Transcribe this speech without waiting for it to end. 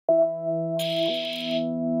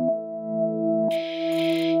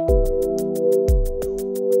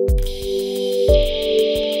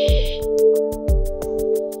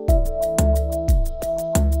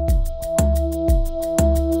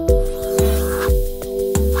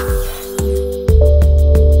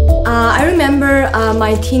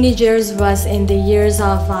my teenage years was in the years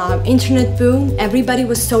of internet boom. Everybody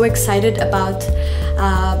was so excited about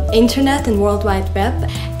internet and World Wide Web.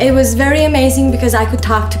 It was very amazing because I could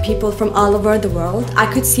talk to people from all over the world. I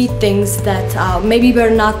could see things that maybe were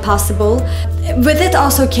not possible. With it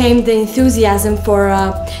also came the enthusiasm for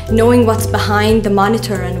knowing what's behind the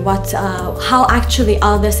monitor and how actually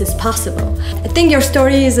all this is possible. I think your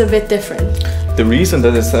story is a bit different. The reason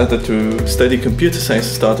that I started to study computer science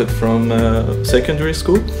started from secondary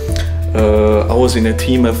school. I was in a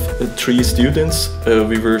team of 3 students.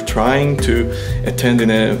 We were trying to attend in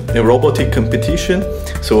a robotic competition.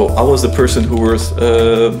 So I was the person who was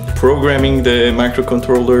programming the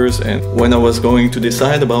microcontrollers, and when I was going to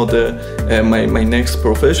decide about my next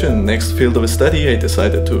profession, next field of study, I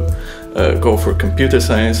decided to go for computer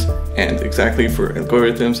science and exactly for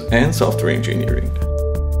algorithms and software engineering.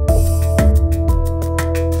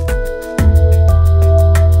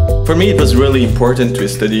 For me, it was really important to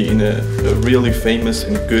study in a really famous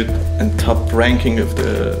and good and top ranking of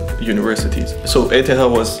the universities. So ETH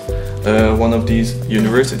was one of these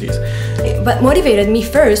universities. What motivated me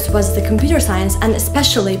first was the computer science, and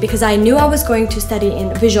especially because I knew I was going to study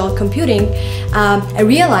in visual computing, I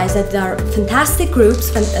realized that there are fantastic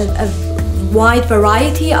groups, a wide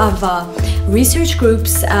variety of research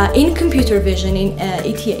groups in computer vision in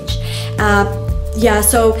ETH.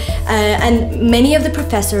 And many of the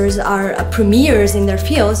professors are premiers in their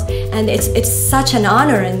fields, and it's such an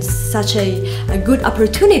honor and such a good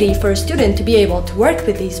opportunity for a student to be able to work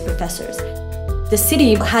with these professors. The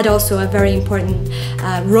city had also a very important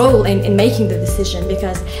role in making the decision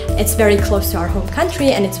because it's very close to our home country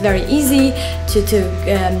and it's very easy to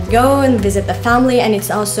go and visit the family, and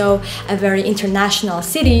it's also a very international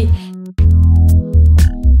city.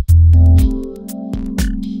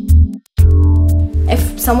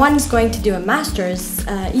 If someone is going to do a master's,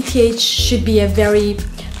 ETH should be a very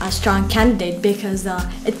strong candidate because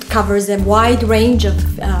it covers a wide range of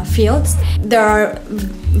fields. There are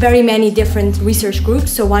very many different research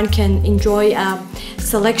groups, so one can enjoy a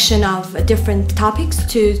selection of different topics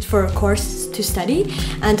for a course to study,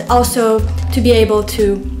 and also to be able to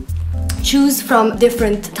choose from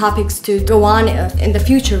different topics to go on in the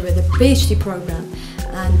future with a PhD program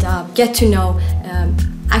and get to know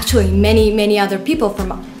actually many other people from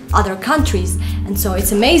other countries, and so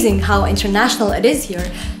it's amazing how international it is here.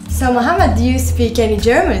 So Mohammed, do you speak any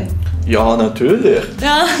German? Ja, natürlich.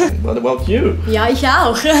 Ja. What about you? Ja, ich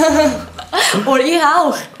auch. Oder ich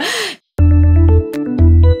auch.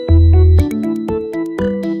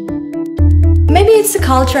 Maybe it's a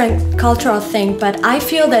cultural thing, but I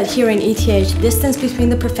feel that here in ETH, distance between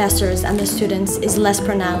the professors and the students is less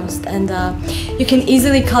pronounced, and you can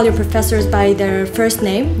easily call your professors by their first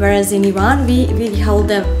name, whereas in Iran we hold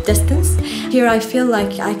a distance. Here I feel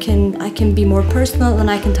like I can be more personal and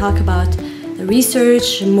I can talk about the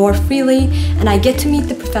research more freely, and I get to meet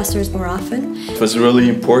the professors more often. It was really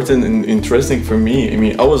important and interesting for me. I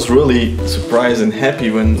mean, I was really surprised and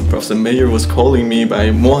happy when Professor Mayer was calling me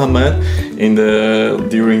by Mohammad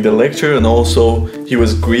during the lecture, and also he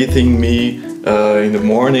was greeting me in the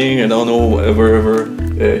morning, I don't know, wherever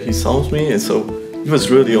he saw me, and so it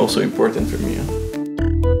was really also important for me.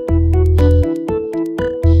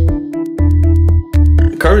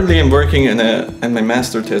 Currently, I'm working on my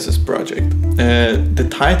master thesis project. The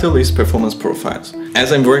title is Performance Profiles.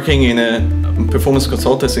 As I'm working in a performance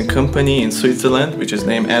consultancy company in Switzerland, which is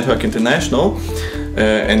named adhoc International,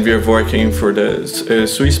 and we are working for the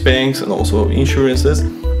Swiss banks and also insurances,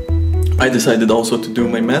 I decided also to do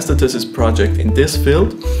my master thesis project in this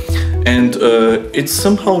field. And it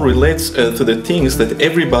somehow relates to the things that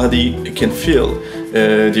everybody can feel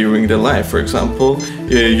during their life. For example,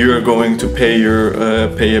 you are going to pay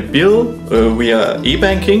a bill via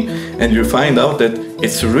e-banking, and you find out that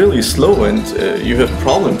it's really slow and you have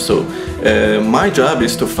problems. So my job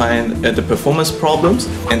is to find the performance problems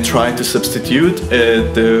and try to substitute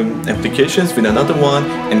the applications with another one,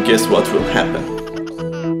 and guess what will happen?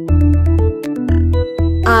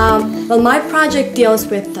 Well, my project deals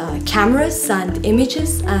with cameras and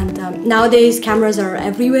images, and nowadays cameras are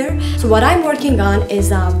everywhere. So what I'm working on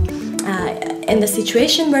is in the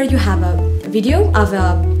situation where you have a video of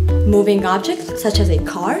a moving object, such as a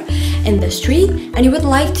car, in the street, and you would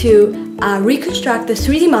like to reconstruct the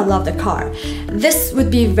 3D model of the car. This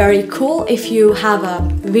would be very cool if you have a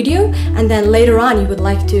video, and then later on you would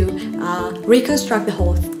like to reconstruct the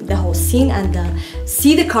whole scene and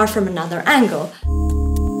see the car from another angle.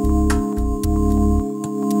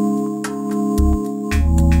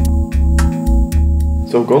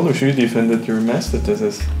 So Golnoosh, you defended your master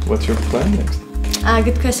thesis. What's your plan next?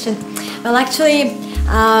 Good question. Well, actually,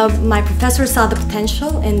 My professor saw the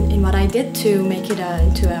potential in what I did to make it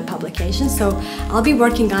into a publication. So I'll be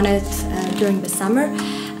working on it during the summer,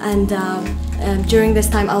 and during this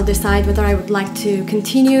time I'll decide whether I would like to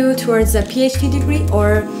continue towards a PhD degree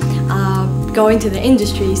or go into the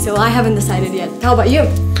industry. So I haven't decided yet. How about you?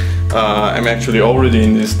 I'm actually already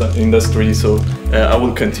in this industry, so I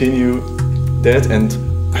will continue that, and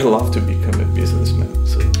I love to become a businessman.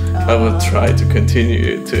 So I will try to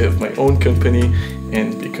continue to have my own company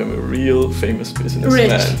and become a real famous businessman.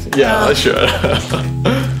 Rich. Yeah, sure.